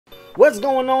What's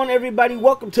going on, everybody?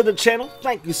 Welcome to the channel.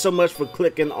 Thank you so much for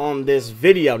clicking on this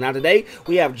video. Now today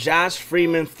we have Josh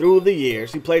Freeman through the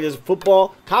years. He played his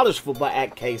college football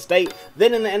at K-State.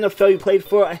 Then in the NFL he played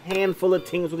for a handful of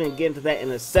teams. We're going to get into that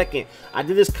in a second. I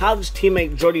did his college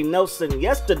teammate Jordy Nelson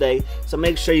yesterday, so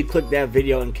make sure you click that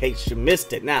video in case you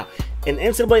missed it. Now in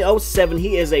NCAA 07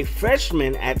 he is a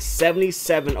freshman at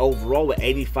 77 overall with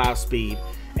 85 speed,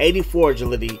 84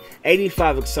 agility,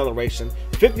 85 acceleration,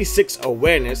 56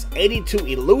 awareness, 82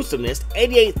 elusiveness,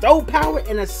 88 throw power,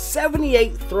 and a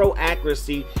 78 throw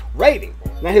accuracy rating.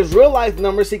 Now his real life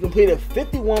numbers, he completed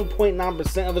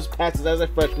 51.9% of his passes as a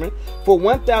freshman for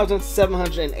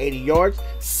 1,780 yards,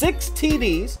 6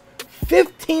 TDs,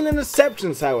 15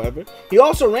 interceptions. However, he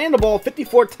also ran the ball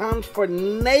 54 times for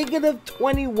negative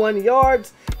 21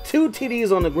 yards, 2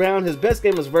 TDs on the ground. His best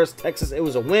game was versus Texas. It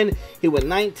was a win. He went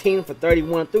 19 for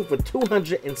 31, threw for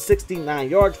 269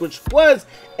 yards, which was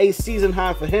a season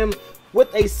high for him,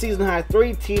 with a season high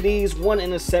 3 TDs, 1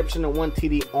 interception, and 1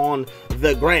 TD on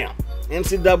the ground.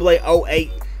 NCAA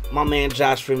 08. My man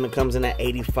Josh Freeman comes in at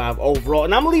 85 overall.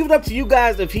 And I'm going to leave it up to you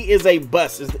guys if he is a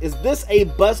bust. Is this a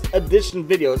bust edition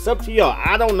video? It's up to y'all.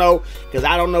 I don't know, because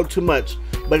I don't know too much.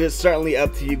 But it's certainly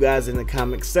up to you guys in the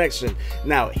comment section.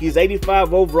 Now, he's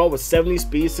 85 overall with 70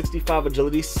 speed, 65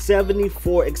 agility,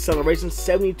 74 acceleration,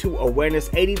 72 awareness,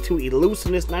 82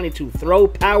 elusiveness, 92 throw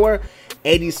power,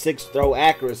 86 throw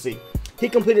accuracy. He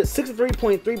completed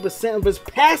 63.3% of his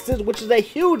passes, which is a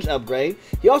huge upgrade.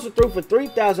 He also threw for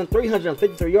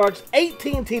 3,353 yards,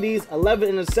 18 TDs,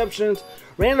 11 interceptions,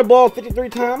 ran the ball 53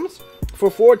 times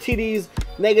for 4 TDs,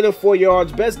 negative 4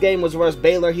 yards. Best game was versus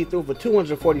Baylor. He threw for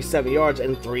 247 yards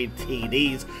and 3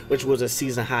 TDs, which was a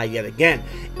season high yet again.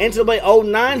 NCAA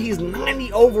 09, he's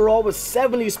 90 overall with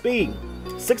 70 speed,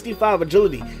 65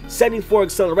 agility, 74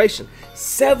 acceleration,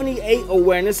 78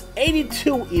 awareness,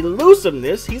 82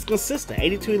 elusiveness. He's consistent.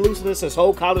 82 elusiveness his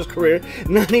whole college career,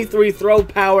 93 throw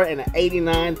power, and an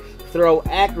 89 throw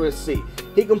accuracy.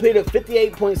 He completed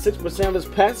 58.6% of his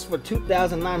passes for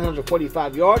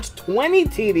 2,945 yards, 20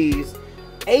 TDs,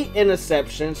 8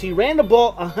 interceptions. He ran the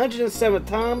ball 107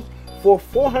 times for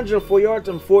 404 yards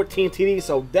and 14 TDs,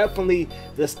 so definitely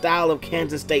the style of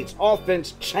Kansas State's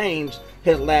offense changed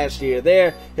his last year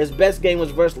there. His best game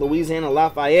was versus Louisiana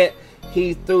Lafayette.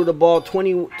 He threw the ball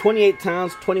 28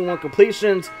 times, 21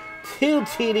 completions, 2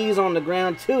 TDs on the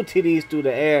ground, 2 TDs through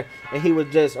the air, and he was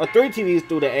just, or 3 TDs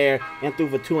through the air, and threw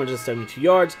for 272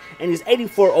 yards. And he's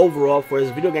 84 overall for his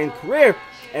video game career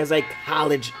as a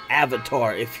college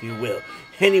avatar, if you will.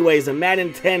 Anyways, in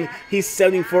Madden 10, he's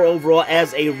 74 overall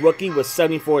as a rookie with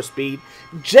 74 speed,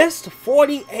 just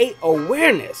 48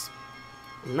 awareness,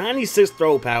 96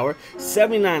 throw power,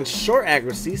 79 short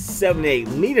accuracy, 78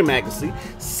 medium accuracy,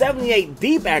 78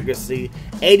 deep accuracy,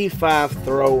 85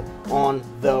 throw on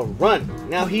the run.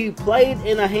 Now, he played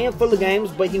in a handful of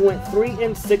games, but he went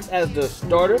 3-6 as the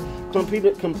starter,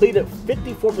 completed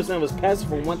 54% of his passes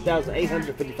for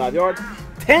 1,855 yards,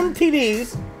 10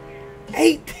 TDs,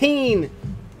 18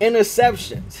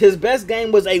 interceptions. His best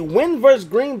game was a win versus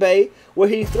Green Bay, where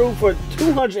he threw for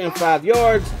 205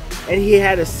 yards, and he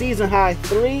had a season high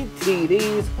 3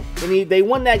 TDs, and they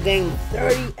won that game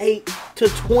 38-28.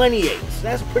 So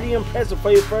that's pretty impressive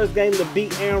for your first game to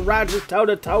beat Aaron Rodgers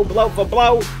toe-to-toe, blow for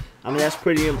blow. I mean, that's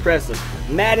pretty impressive.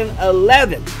 Madden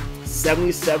 11,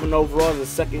 77 overall as a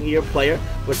second-year player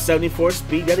with 74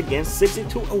 speed, yet again,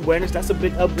 62 awareness. That's a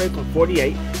big upgrade from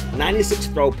 48. 96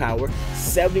 throw power,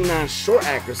 79 short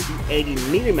accuracy, 80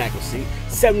 medium accuracy,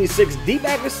 76 deep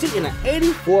accuracy, and an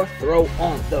 84 throw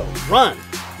on the run.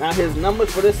 Now his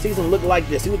numbers for this season look like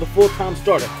this. He was a full-time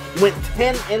starter. Went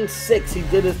 10-6. He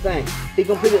did his thing. He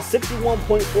completed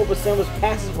 61.4% of his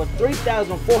passes for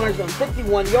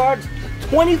 3,451 yards,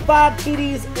 25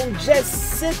 TDs, and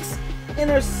just 6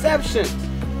 interceptions.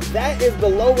 That is the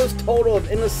lowest total of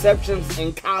interceptions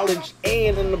in college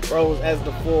and in the pros as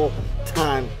the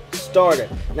full-time starter.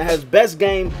 Now his best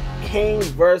game came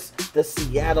versus the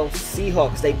Seattle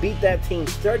Seahawks. They beat that team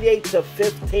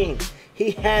 38-15.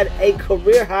 He had a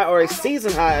career high, or a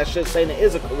season high, I should say, and it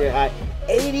is a career high,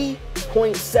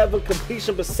 80.7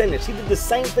 completion percentage. He did the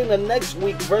same thing the next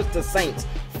week versus the Saints.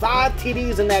 5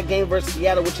 TDs in that game versus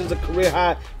Seattle, which is a career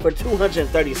high for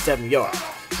 237 yards.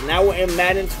 Now we're in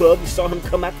Madden 12. You saw him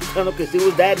come out the tunnel because he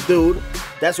was that dude.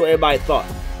 That's what everybody thought.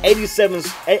 87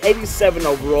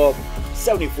 overall,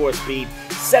 74 speed,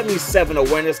 77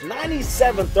 awareness,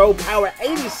 97 throw power,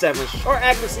 87 short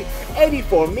accuracy,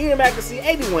 84 medium accuracy,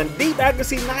 81 deep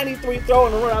accuracy, 93 throw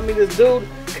in the run. I mean, this dude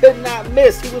could not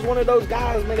miss. He was one of those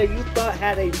guys, man, that you thought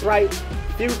had a bright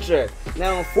future.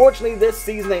 Now, unfortunately, this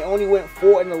season they only went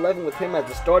 4-11 with him as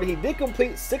the starter. He did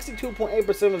complete 62.8%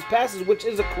 of his passes, which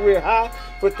is a career high,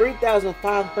 for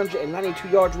 3,592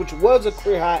 yards, which was a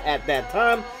career high at that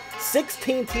time.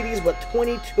 16 TDs, but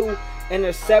 22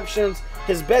 interceptions.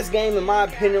 His best game, in my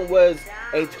opinion, was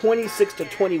a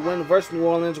 26-20 win versus New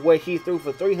Orleans, where he threw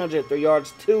for 303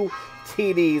 yards, 2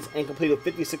 TDs, and completed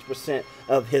 56%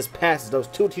 of his passes. Those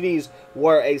 2 TDs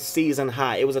were a season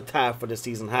high. It was a tie for the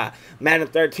season high. Madden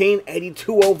 13,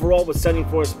 82 overall with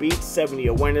 74 speed, 70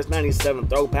 awareness, 97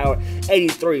 throw power,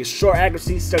 83 short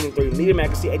accuracy, 73 medium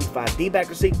accuracy, 85 deep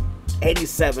accuracy,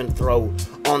 87 throw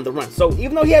on the run. So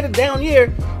even though he had a down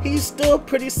year, he's still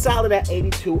pretty solid at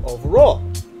 82 overall.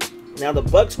 Now the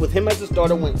Bucs, with him as a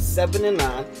starter, went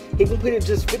 7-9. He completed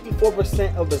just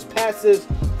 54% of his passes,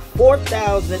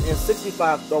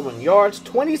 4,065 throwing yards,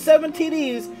 27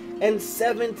 TDs, and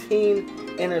 17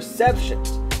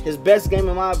 interceptions. His best game,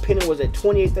 in my opinion, was a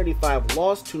 28-35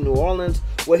 loss to New Orleans,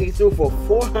 where he threw for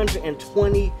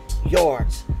 420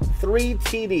 yards, 3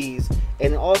 TDs,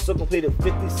 and also completed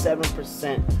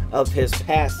 57% of his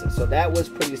passes. So that was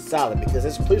pretty solid, because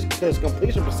his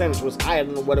completion percentage was higher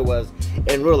than what it was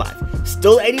in real life.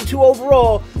 Still 82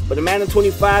 overall, but in Madden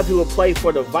 25, he will play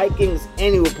for the Vikings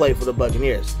and he will play for the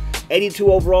Buccaneers.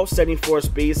 82 overall, 74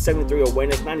 speed, 73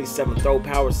 awareness, 97 throw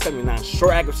power, 79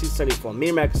 short accuracy, 74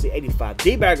 medium accuracy, 85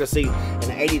 deep accuracy, and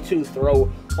an 82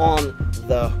 throw on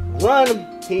the run.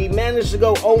 He managed to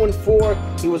go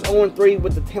 0-4. He was 0-3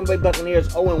 with the Tampa Bay Buccaneers,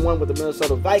 0-1 with the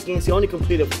Minnesota Vikings. He only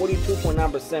completed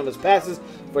 42.9% of his passes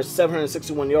for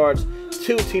 761 yards,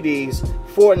 2 TDs,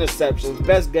 4 interceptions.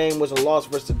 Best game was a loss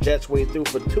versus the Jets, where he threw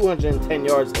for 210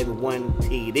 yards and 1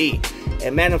 TD.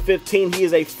 At Madden 15, he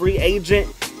is a free agent,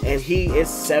 and he is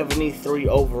 73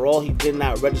 overall. He did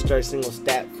not register a single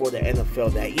stat for the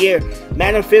NFL that year.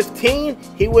 Madden 15,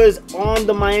 he was on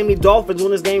the Miami Dolphins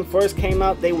when this game first came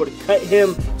out. They would cut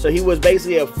him, so he was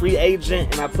basically a free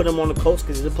agent, and I put him on the Colts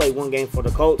because he did play 1 game for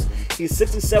the Colts. He's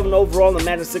 67 overall in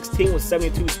Madden 16 with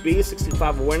 72 speed,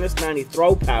 65 awareness, 90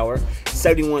 throw power,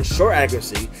 71 short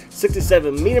accuracy,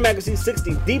 67 medium accuracy,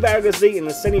 60 deep accuracy, and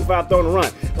a 75 throw and a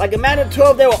run. Like in Madden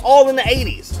 12, they were all in the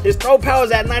 80s. His throw power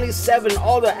is at 97,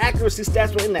 all the accuracy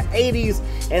stats were in the 80s,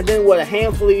 and then a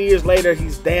handful of years later,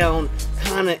 he's down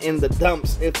kind of in the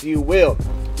dumps, if you will.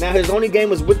 Now, his only game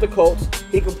was with the Colts.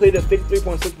 He completed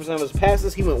 53.6% of his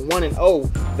passes. He went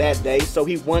 1-0 that day, so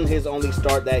he won his only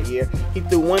start that year. He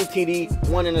threw 1 TD,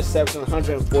 1 interception,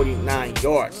 149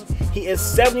 yards. He is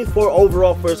 74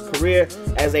 overall for his career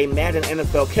as a Madden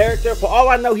NFL character. For all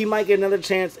I know, he might get another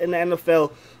chance in the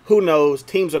NFL. Who knows?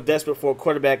 Teams are desperate for a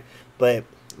quarterback, but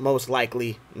most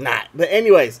likely not. But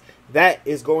anyways, that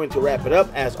is going to wrap it up.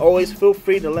 As always, feel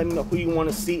free to let me know who you want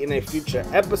to see in a future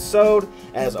episode.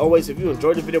 As always, if you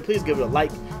enjoyed the video, please give it a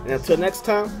like. And until next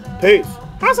time, peace.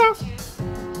 House.